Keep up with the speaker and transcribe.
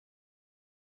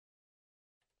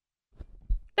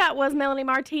That was Melanie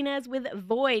Martinez with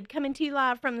Void, coming to you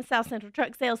live from the South Central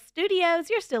Truck Sales Studios.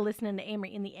 You're still listening to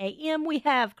Amory in the AM. We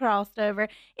have crossed over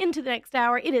into the next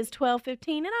hour. It is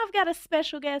 12:15, and I've got a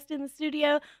special guest in the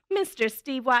studio, Mr.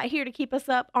 Steve White, here to keep us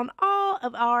up on all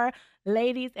of our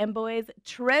ladies and boys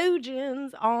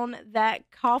Trojans on that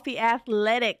Coffee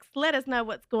Athletics. Let us know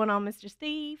what's going on, Mr.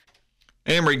 Steve.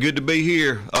 Amory, good to be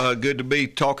here. Good to be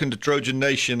talking to Trojan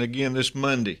Nation again this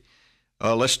Monday.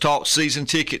 Let's talk season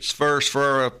tickets first for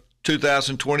our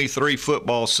 2023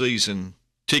 football season.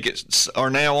 Tickets are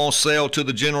now on sale to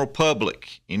the general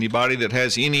public. Anybody that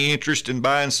has any interest in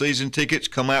buying season tickets,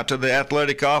 come out to the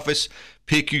athletic office,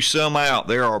 pick you some out.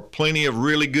 There are plenty of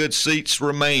really good seats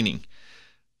remaining.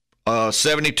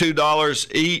 $72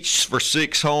 each for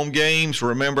 6 home games.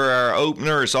 Remember, our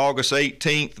opener is August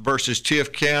 18th versus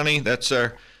Tift County. That's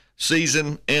our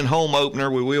season and home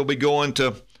opener. We will be going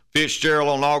to Fitzgerald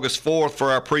on August 4th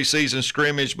for our preseason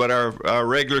scrimmage, but our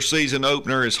regular season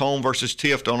opener is home versus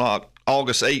Tift on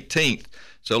August 18th.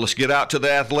 So let's get out to the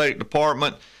athletic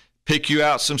department, pick you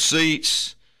out some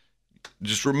seats.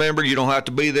 Just remember, you don't have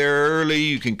to be there early.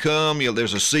 You can come.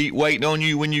 There's a seat waiting on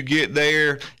you when you get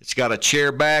there. It's got a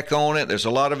chair back on it. There's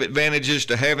a lot of advantages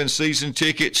to having season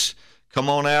tickets. Come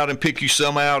on out and pick you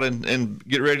some out and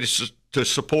get ready to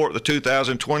support the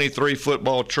 2023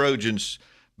 football Trojans,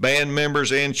 band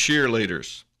members and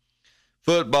cheerleaders.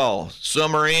 Football.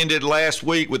 Summer ended last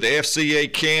week with the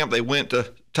FCA camp. They went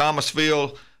to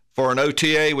Thomasville for an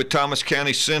OTA with Thomas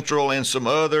County Central and some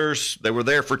others. They were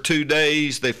there for 2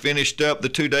 days. They finished up the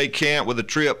 2-day camp with a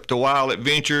trip to Wild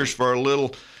Adventures for a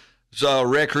little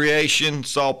recreation.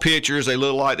 Saw pictures. They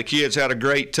looked like the kids had a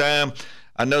great time.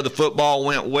 I know the football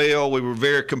went well. We were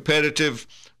very competitive.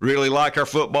 Really like our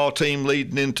football team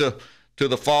leading into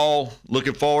the fall.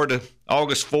 Looking forward to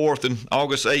August 4th and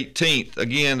August 18th.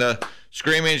 Again,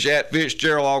 scrimmage at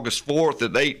Fitzgerald August 4th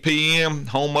at 8 p.m.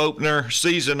 Home opener,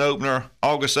 season opener,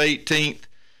 August 18th.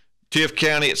 Tift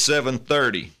County at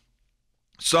 7:30.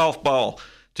 Softball.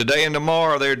 Today and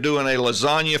tomorrow they're doing a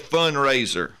lasagna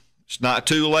fundraiser. It's not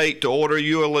too late to order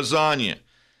you a lasagna.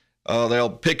 They'll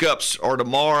pickups are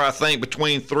tomorrow, I think,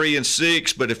 between 3 and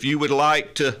 6. But if you would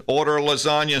like to order a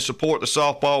lasagna and support the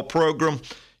softball program,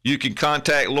 you can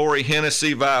contact Lori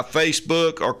Hennessy via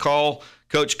Facebook or call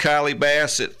Coach Kylie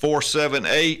Bass at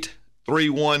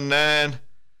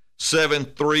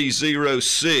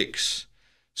 478-319-7306.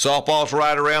 Softball's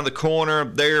right around the corner.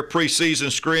 Their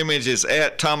preseason scrimmage is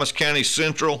at Thomas County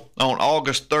Central on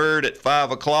August 3rd at 5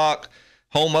 o'clock.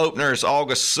 Home opener is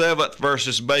August 7th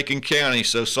versus Bacon County.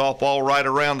 So softball right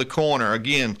around the corner.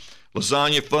 Again,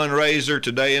 lasagna fundraiser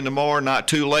today and tomorrow. Not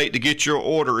too late to get your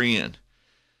order in.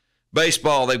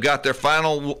 Baseball, they've got their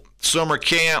final summer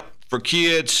camp for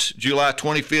kids, July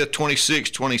 25th,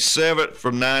 26th, 27th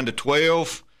from 9 to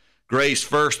 12. Grades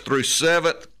 1st through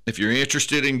 7th. If you're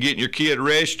interested in getting your kid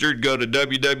registered, go to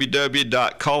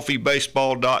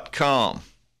www.coffeebaseball.com.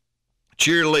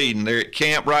 Cheerleading, they're at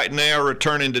camp right now,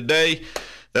 returning today.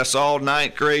 That's all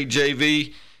 9th grade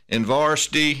JV and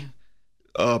varsity.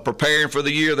 Preparing for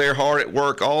the year, they're hard at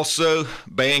work also.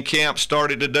 Band camp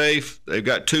started today. They've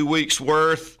got 2 weeks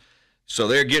worth. So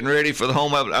they're getting ready for the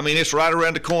home opener. I mean, it's right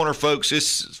around the corner, folks.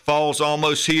 This fall's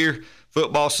almost here.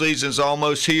 Football season's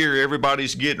almost here.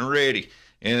 Everybody's getting ready.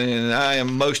 And I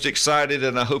am most excited,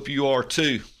 and I hope you are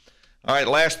too. All right,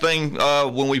 last thing,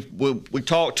 when we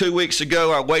talked 2 weeks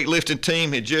ago, our weightlifting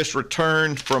team had just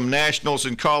returned from nationals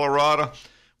in Colorado,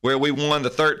 where we won the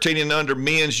 13 and under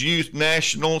men's youth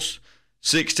nationals,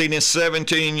 16 and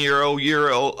 17-year-old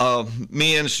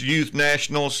men's youth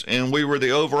nationals, and we were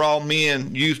the overall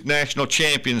men youth national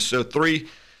champions. So 3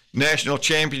 national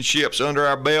championships under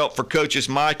our belt for coaches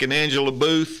Mike and Angela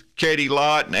Booth, Katie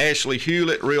Lott, and Ashley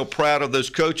Hewlett. Real proud of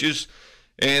those coaches.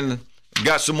 And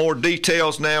got some more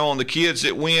details now on the kids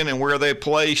that win and where they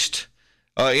placed.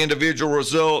 Individual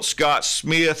results, Scott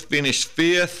Smith finished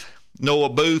 5th, Noah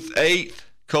Booth 8th,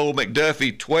 Cole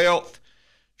McDuffie 12th,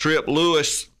 Trip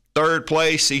Lewis 3rd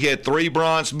place. He had 3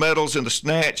 bronze medals in the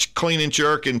snatch, clean and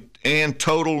jerk, and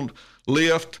total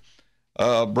lift.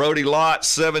 Brody Lott,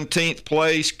 17th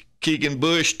place. Keegan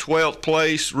Bush, 12th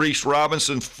place. Reese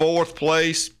Robinson, 4th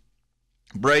place.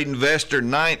 Braden Vester,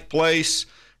 9th place.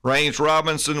 Raines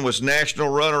Robinson was national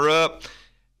runner-up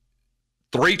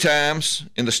 3 times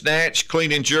in the snatch,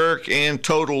 clean and jerk, and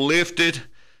total lifted.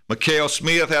 Mikhail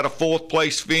Smith had a 4th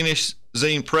place finish.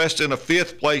 Zine Preston, a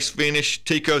 5th place finish.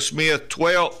 Tico Smith,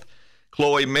 12th.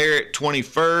 Chloe Merritt,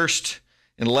 21st.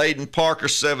 And Layden Parker,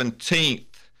 17th.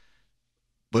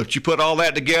 But you put all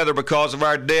that together, because of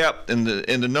our depth and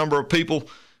the number of people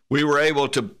we were able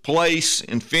to place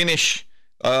and finish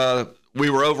we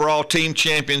were overall team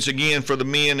champions again for the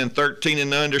men in 13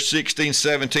 and under, 16,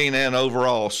 17, and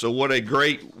overall. So what a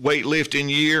great weightlifting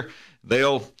year.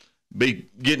 They'll be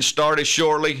getting started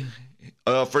shortly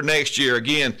for next year.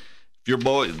 Again, if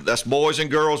you're that's boys and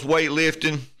girls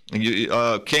weightlifting.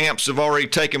 And camps have already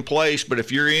taken place, but if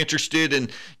you're interested in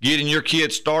getting your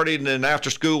kids started in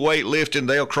after-school weightlifting,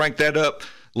 they'll crank that up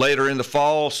later in the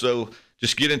fall. So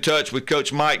just get in touch with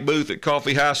Coach Mike Booth at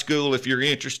Coffee High School if you're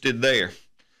interested there.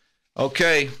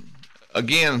 Okay,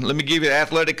 again, let me give you the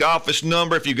athletic office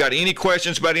number. If you've got any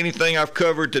questions about anything I've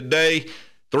covered today,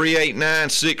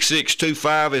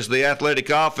 389-6625 is the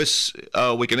athletic office.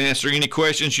 We can answer any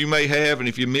questions you may have, and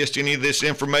if you missed any of this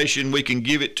information, we can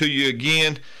give it to you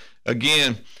again.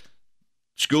 Again,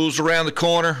 school's around the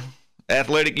corner,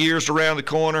 athletic year's around the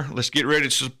corner. Let's get ready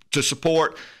to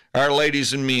support our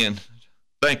ladies and men.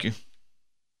 Thank you.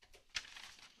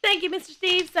 Thank you, Mr.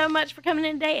 Steve, so much for coming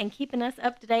in today and keeping us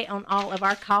up to date on all of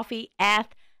our coffee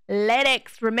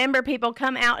athletics. Remember, people,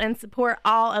 come out and support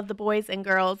all of the boys and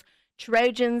girls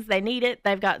Trojans. They need it.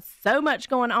 They've got so much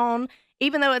going on.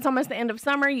 Even though it's almost the end of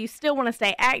summer, you still want to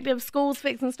stay active. School's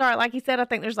fixing to start. Like he said, I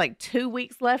think there's like 2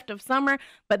 weeks left of summer,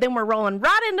 but then we're rolling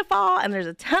right into fall, and there's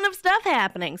a ton of stuff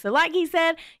happening. So like he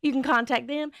said, you can contact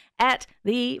them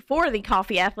for the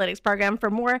Coffee Athletics program for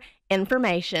more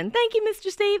information. Thank you, Mr.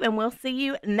 Steve, and we'll see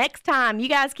you next time. You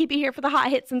guys keep it here for the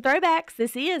hot hits and throwbacks.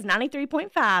 This is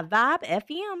 93.5 Vibe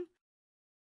FM.